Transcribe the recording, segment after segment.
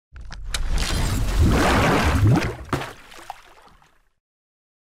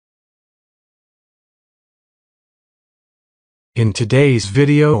In today's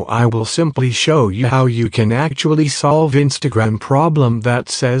video I will simply show you how you can actually solve Instagram problem that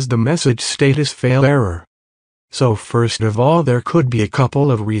says the message status fail error. So first of all, there could be a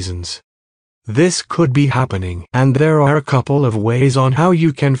couple of reasons this could be happening, and there are a couple of ways on how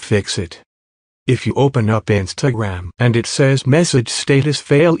you can fix it. If you open up Instagram and it says message status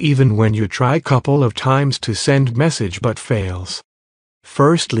fail even when you try couple of times to send message but fails.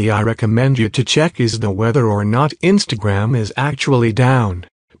 Firstly, I recommend you to check is the whether or not Instagram is actually down,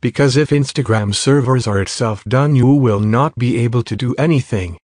 because if Instagram servers are itself down you will not be able to do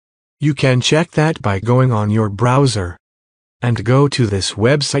anything. You can check that by going on your browser and go to this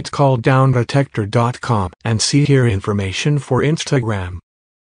website called downdetector.com and see here information for Instagram.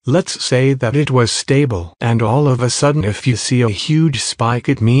 Let's say that it was stable, and all of a sudden if you see a huge spike,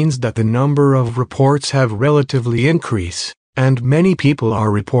 it means that the number of reports have relatively increased, and many people are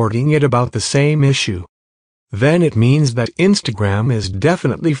reporting it about the same issue. Then it means that Instagram is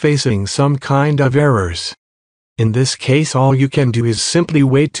definitely facing some kind of errors. In this case, all you can do is simply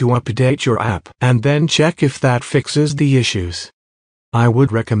wait to update your app and then check if that fixes the issues. I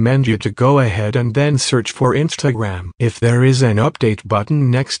would recommend you to go ahead and then search for Instagram. If there is an update button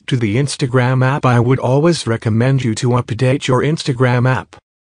next to the Instagram app, I would always recommend you to update your Instagram app.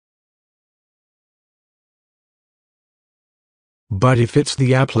 But if it's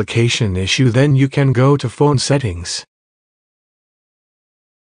the application issue, then you can go to phone settings,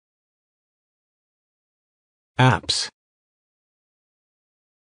 apps,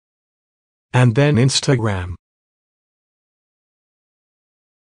 and then Instagram.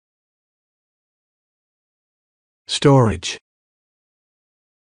 Storage.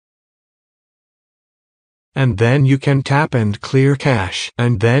 And then you can tap and clear cache,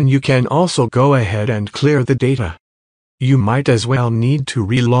 and then you can also go ahead and clear the data. You might as well need to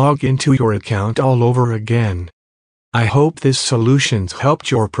re-log into your account all over again. I hope this solutions helped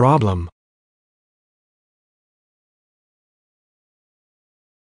your problem.